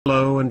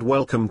and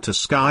welcome to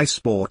Sky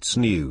Sports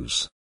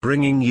News,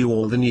 bringing you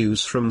all the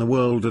news from the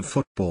world of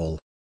football.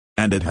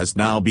 And it has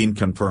now been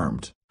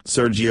confirmed,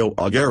 Sergio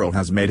Aguero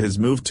has made his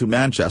move to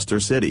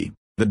Manchester City.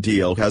 The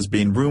deal has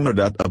been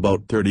rumored at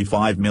about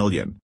 $35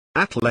 million.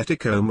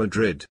 Atletico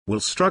Madrid will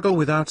struggle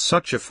without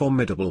such a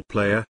formidable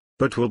player,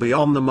 but will be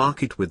on the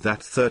market with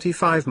that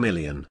 $35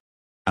 million.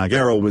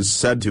 Aguero was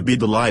said to be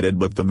delighted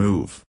with the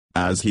move,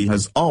 as he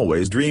has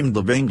always dreamed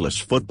of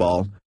English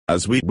football,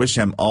 as we wish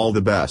him all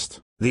the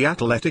best. The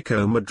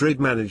Atletico Madrid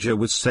manager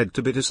was said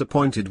to be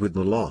disappointed with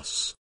the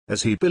loss,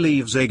 as he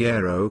believes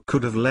Aguero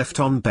could have left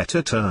on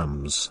better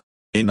terms.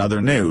 In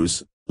other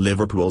news,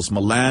 Liverpool's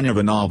Milan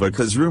Ivanovic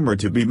is rumored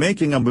to be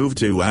making a move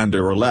to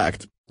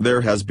Anderlecht.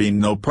 There has been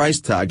no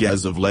price tag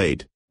as of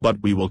late,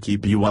 but we will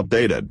keep you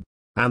updated.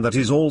 And that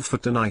is all for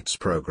tonight's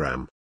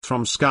program.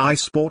 From Sky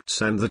Sports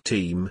and the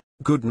team,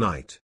 good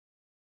night.